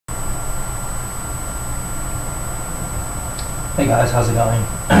Hey guys, how's it going?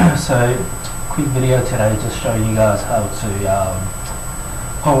 So, quick video today just showing you guys how to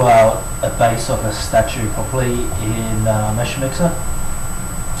hollow out a base of a statue properly in MeshMixer.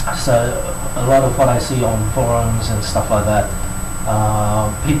 So, a lot of what I see on forums and stuff like that,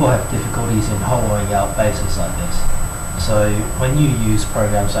 people have difficulties in hollowing out bases like this. So, when you use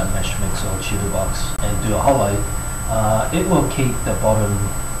programs like MeshMixer or Tutorbox and do a hollow, it will keep the bottom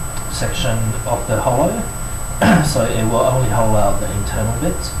section of the hollow. So it will only hollow out the internal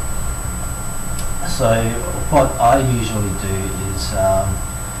bits. So what I usually do is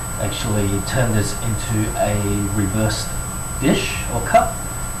actually turn this into a reversed dish or cup.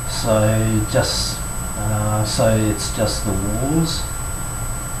 So just so it's just the walls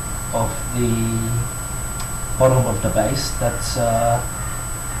of the bottom of the base that's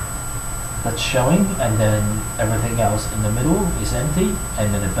showing, and then everything else in the middle is empty,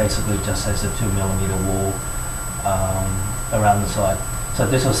 and then it basically just has a 2mm wall around the side. So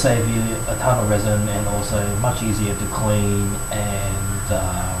this will save you a ton of resin and also much easier to clean and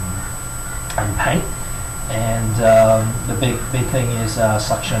paint. And the big thing is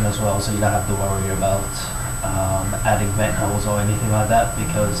suction as well, so you don't have to worry about adding vent holes or anything like that,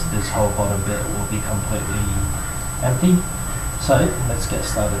 because this whole bottom bit will be completely empty. So let's get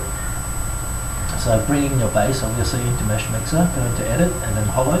started. So bringing your base obviously into MeshMixer, go into edit and then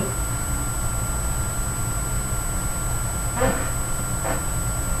hollow.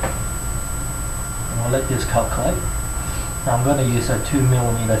 Let this calculate. Now I'm going to use a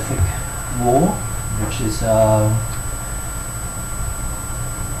 2mm thick wall, which is a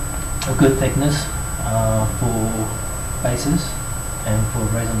good thickness for bases and for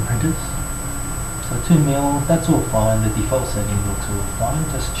resin printers. So 2mm, that's all fine. The default setting looks all fine.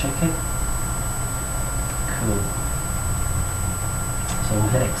 Just check it. Cool. So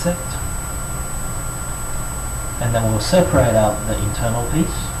we'll hit accept, and then we'll separate out the internal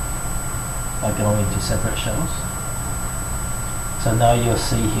piece by going into separate shells. So now you'll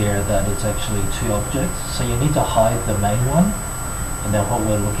see here that it's actually two objects. So you need to hide the main one, and then what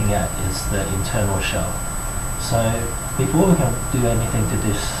we're looking at is the internal shell. So before we can do anything to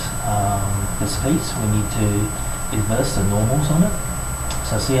this piece, we need to inverse the normals on it.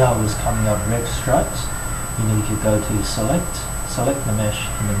 So see how it was coming up red stripes? You need to go to select the mesh,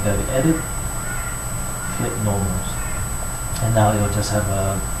 and then go to edit, flip normals. And now you'll just have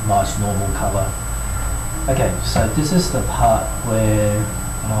a nice normal color. Okay, so this is the part where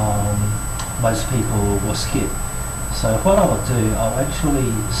most people will skip. So what I'll do, I'll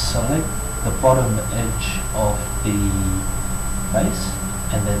actually select the bottom edge of the base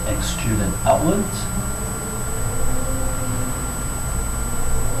and then extrude it outwards.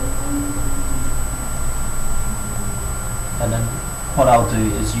 And then what I'll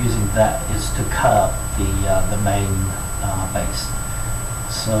do is using that is to cut up the main base.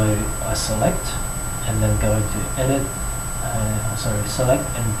 So I select and then go to edit, select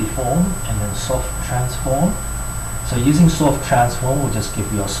and deform, and then soft transform. So using soft transform will just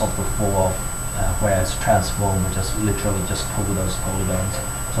give you a softer fall off, whereas transform will just literally just pull those polygons.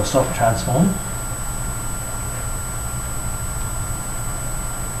 So soft transform.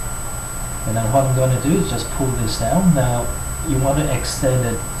 And then what I'm going to do is just pull this down. Now you want to extend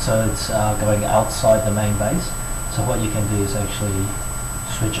it so it's going outside the main base. So what you can do is actually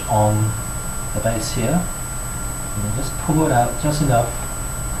switch on the base here, and then just pull it out just enough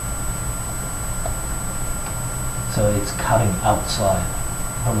so it's cutting outside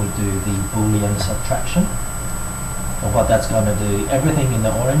when we do the Boolean subtraction. And what that's going to do, everything in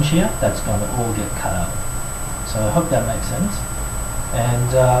the orange here, that's going to all get cut out. So I hope that makes sense.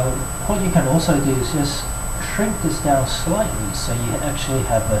 And what you can also do is just shrink this down slightly so you actually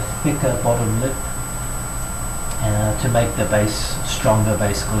have a thicker bottom lip, to make the base stronger,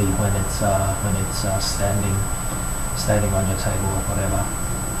 basically when it's standing on your table or whatever.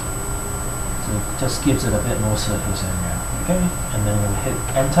 So it just gives it a bit more surface area. Okay, and then we'll hit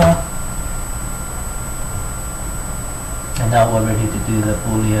enter, and now we're ready to do the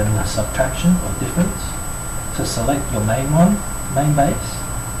Boolean subtraction or difference. So select your main base,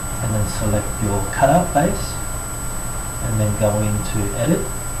 and then select your cutout base, and then go into edit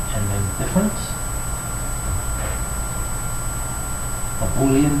and then difference, a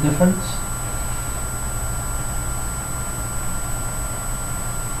Boolean difference.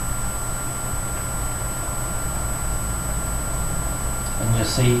 And you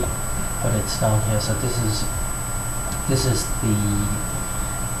see what it's done here. So this is the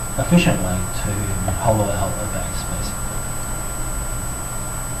efficient way to hollow out a base, basically.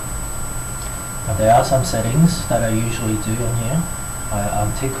 Now there are some settings that I usually do on here.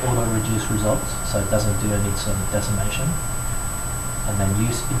 I tick auto reduce results, so it doesn't do any sort of decimation. and then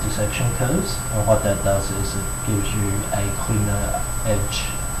use intersection curves, and what that does is it gives you a cleaner edge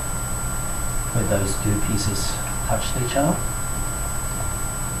where those two pieces touched each other.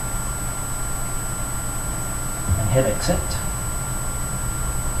 And hit accept.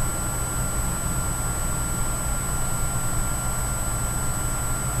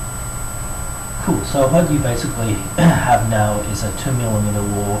 Cool, so what you basically have now is a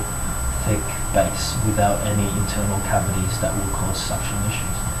 2mm wall thick base without any internal cavities that will cause suction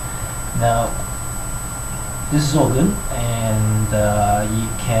issues. Now, this is all good, and you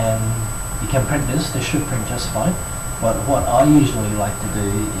can print this. This should print just fine. But what I usually like to do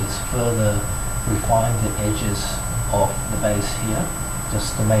is further refine the edges of the base here,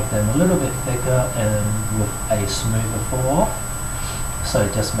 just to make them a little bit thicker and with a smoother fall off. So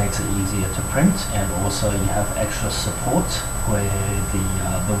it just makes it easier to print, and also you have extra support where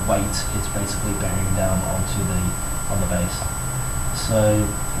the weight is basically bearing down on the base. So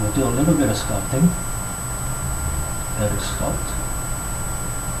we'll do a little bit of sculpting. Go to sculpt,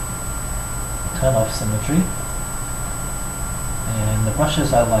 turn off symmetry, and the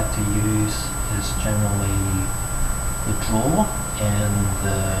brushes I like to use is generally the draw and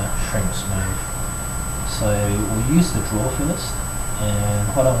the shrink smooth. So we'll use the draw first. And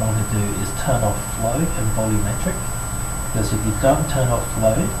what I want to do is turn off flow and volumetric, because if you don't turn off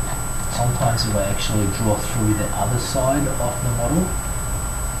flow, sometimes it will actually draw through the other side of the model.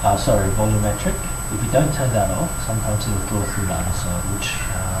 Volumetric. If you don't turn that off, sometimes it will draw through the other side, which,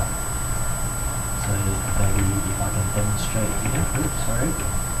 so maybe if I can demonstrate here, oops, sorry.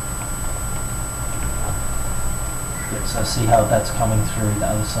 Yeah, so see how that's coming through the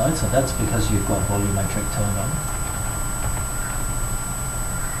other side? So that's because you've got volumetric turned on.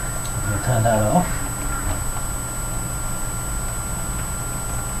 Turn that off,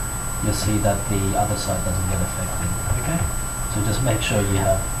 you'll see that the other side doesn't get affected. Okay, so just make sure you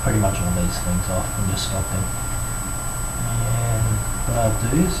have pretty much all these things off when you're sculpting. And what I'll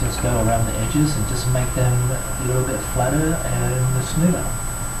do is just go around the edges and just make them a little bit flatter and smoother.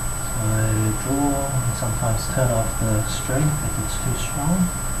 So draw, and sometimes turn off the strength if it's too strong,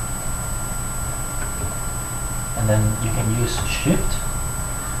 and then you can use shift.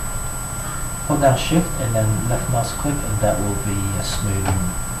 Hold down shift and then left mouse click, and that will be smoothing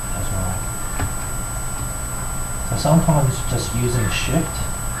as well. So sometimes just using shift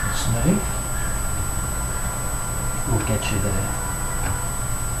and smooth will get you there.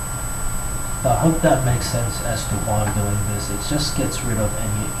 So I hope that makes sense as to why I'm doing this. It just gets rid of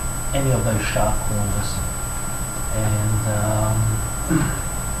any of those sharp corners, and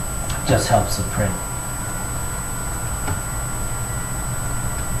just helps the print.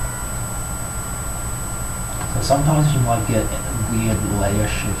 Sometimes you might get weird layer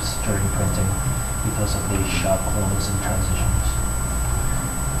shifts during printing because of these sharp corners and transitions.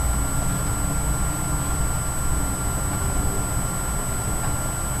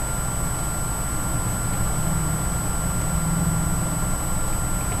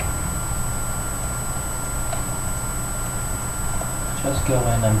 Just go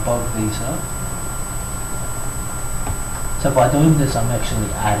in and bulk these up. So by doing this, I'm actually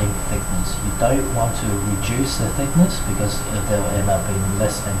adding thickness. You don't want to reduce the thickness because they'll end up being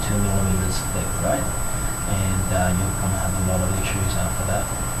less than 2mm thick, right? And you're going to have a lot of issues after that.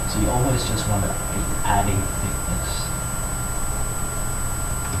 So you always just want to be adding thickness.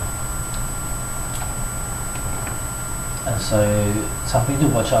 And so something to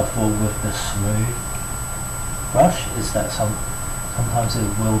watch out for with the smooth brush is that sometimes it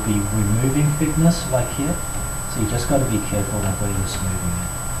will be removing thickness, like here. So you just got to be careful of where you're smoothing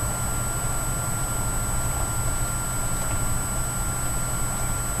it.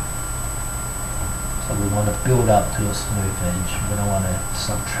 So we want to build up to a smooth edge. We don't want to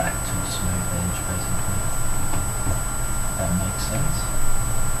subtract to a smooth edge, basically. That makes sense.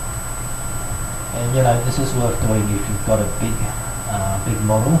 And you know, this is worth doing if you've got a big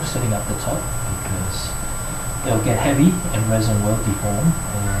model sitting up the top, because it'll get heavy and resin will deform.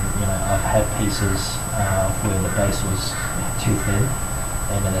 And you know, I've had pieces where the base was too thin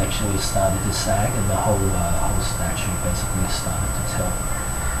and it actually started to sag, and the whole statue basically started to tilt,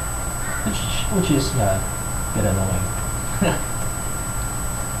 which is, you know, a bit annoying.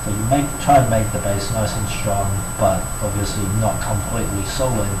 So you try and make the base nice and strong, but obviously not completely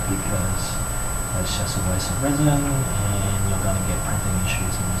solid, because it's just a waste of resin and you're going to get printing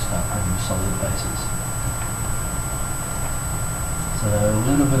issues when you start printing solid bases. So a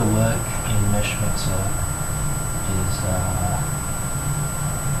little bit of work in MeshMixer is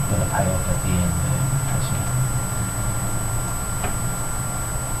going to pay off at the end there, trust me.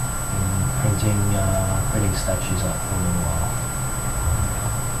 Been printing statues up for a little while.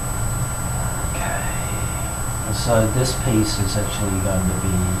 So this piece is actually going to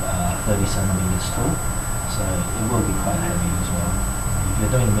be 30 centimeters tall, so it will be quite heavy as well. If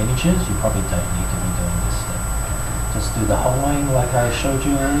you're doing miniatures, you probably don't need to be doing this step. Just do the hollowing like I showed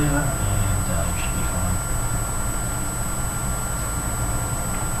you earlier, and you should be fine.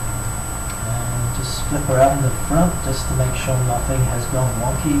 And just flip around the front just to make sure nothing has gone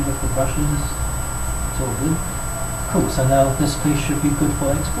wonky with the brushes. It's all good. Cool, so now this piece should be good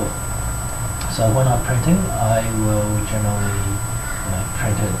for export. So when I'm printing, I will generally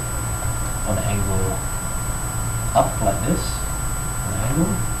print it on an angle up like this, on an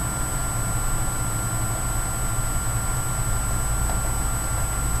angle.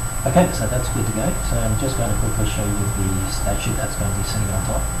 Okay, so that's good to go. So I'm just going to quickly show you the statue that's going to be sitting on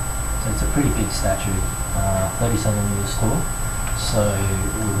top. So it's a pretty big statue, 30 centimeters tall. So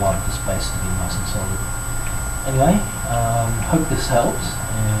we want the space to be nice and solid. Anyway, hope this helps,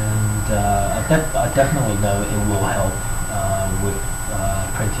 and I definitely know it will help with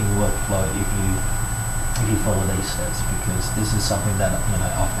printing workflow if you follow these steps, because this is something that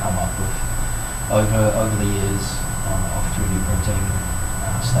I've come up with over the years of 3D printing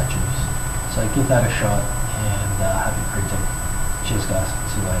statues. So give that a shot, and happy printing. Cheers guys,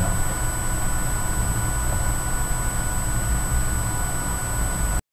 see you later.